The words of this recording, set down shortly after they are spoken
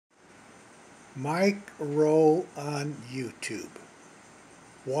Mike Rowe on YouTube.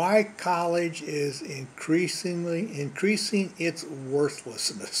 Why college is increasing its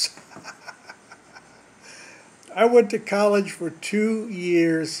worthlessness. I went to college for 2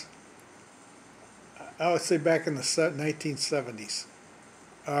 years, I would say back in the 1970s,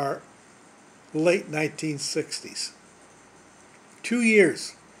 or late 1960s. 2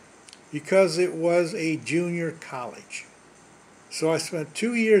 years, because it was a junior college. So I spent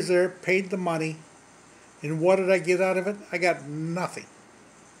 2 years there, paid the money, and what did I get out of it? I got nothing.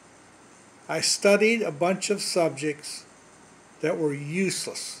 I studied a bunch of subjects that were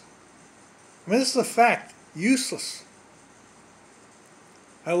useless. I mean, this is a fact, useless.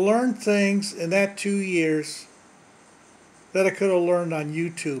 I learned things in that 2 years that I could have learned on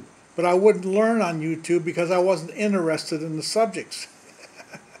YouTube, but I wouldn't learn on YouTube because I wasn't interested in the subjects.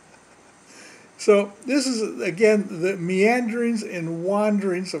 So this is, again, the meanderings and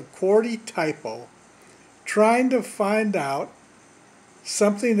wanderings of quartytypo, trying to find out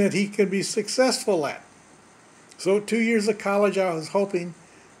something that he can be successful at. So 2 years of college, I was hoping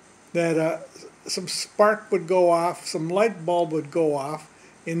that some spark would go off, some light bulb would go off,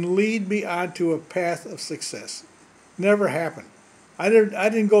 and lead me onto a path of success. Never happened. I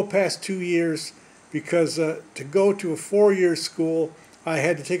didn't go past 2 years because to go to a 4-year school, I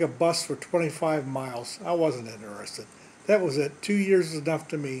had to take a bus for 25 miles. I wasn't interested. That was it. 2 years is enough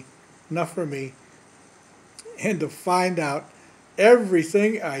for me. And to find out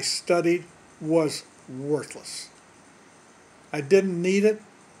everything I studied was worthless. I didn't need it.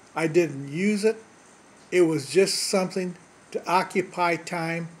 I didn't use it. It was just something to occupy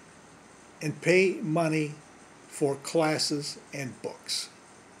time and pay money for classes and books.